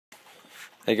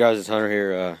Hey guys, it's Hunter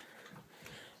here.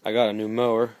 I got a new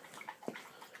mower.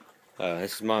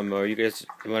 This is my mower. You guys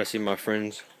might have seen my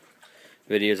friends'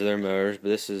 videos of their mowers, but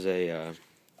this is it's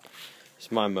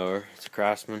my mower. It's a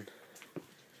Craftsman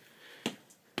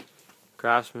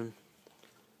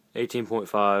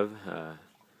 18.5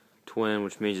 twin,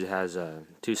 which means it has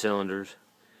 2 cylinders.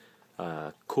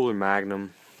 Cooler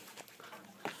Magnum.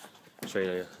 I'll show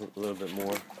you a little bit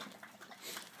more.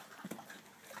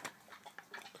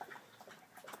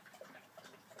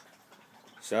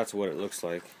 So that's what it looks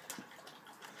like.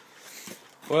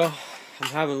 Well, I'm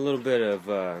having a little bit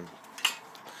of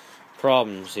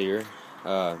problems here.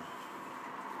 When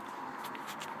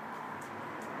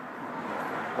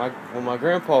my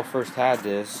grandpa first had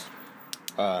this,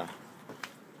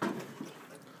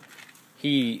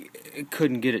 he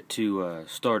couldn't get it to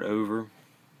start over.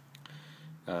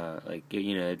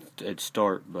 It'd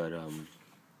start, but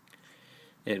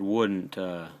it wouldn't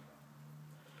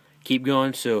keep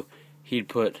going. So he'd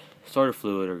put starter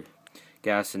fluid or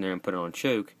gas in there and put it on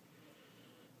choke,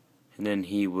 and then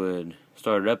he would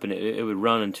start it up, and it would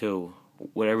run until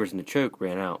whatever's in the choke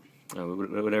ran out,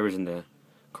 whatever's in the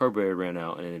carburetor ran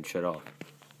out, and then it'd shut off.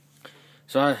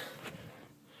 So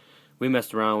we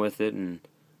messed around with it, and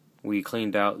we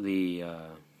cleaned out the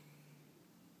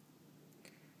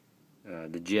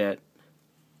jet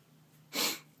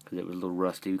because it was a little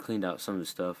rusty. We cleaned out some of the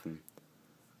stuff, and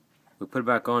we put it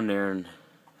back on there, and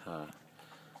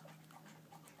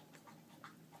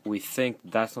we think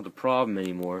that's not the problem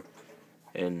anymore.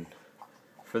 And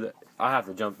I have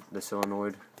to jump the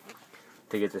solenoid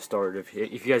to get this started.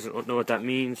 If you guys don't know what that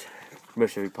means,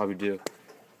 most of you probably do.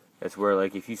 It's where,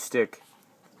 like, if you stick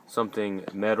something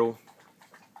metal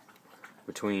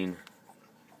between,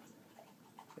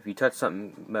 if you touch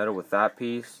something metal with that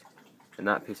piece and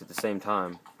that piece at the same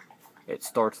time, it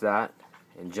starts that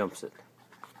and jumps it,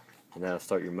 and that'll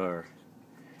start your mower.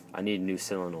 I need a new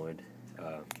solenoid.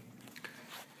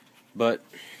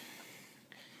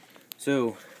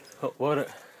 So what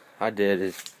I did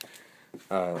is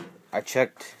I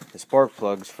checked the spark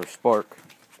plugs for spark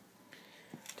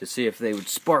to see if they would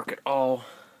spark at all.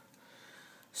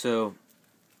 So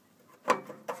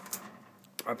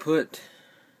I took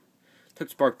the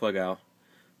spark plug out,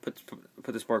 put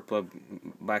the spark plug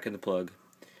back in the plug,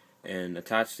 and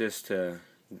attached this to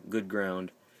good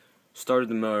ground. Started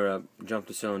the motor up, jumped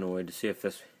the solenoid to see if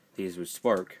these would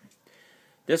spark.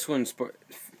 This one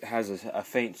has a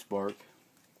faint spark,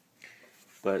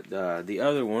 but the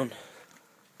other one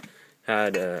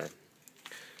had a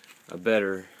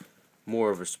better,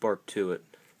 more of a spark to it.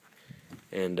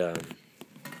 And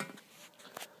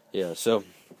yeah, so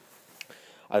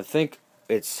I think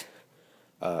it's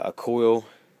a coil,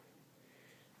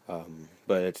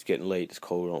 but it's getting late. It's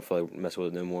cold. I don't feel like messing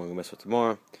with it no more. I'm gonna mess with it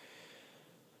tomorrow.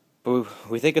 But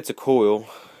we think it's a coil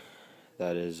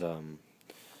that is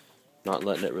not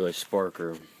letting it really spark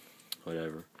or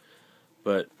whatever.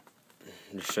 But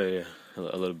just show you a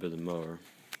little bit of the mower.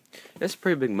 It's a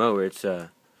pretty big mower. It's I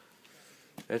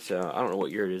don't know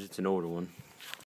what year it is. It's an older one.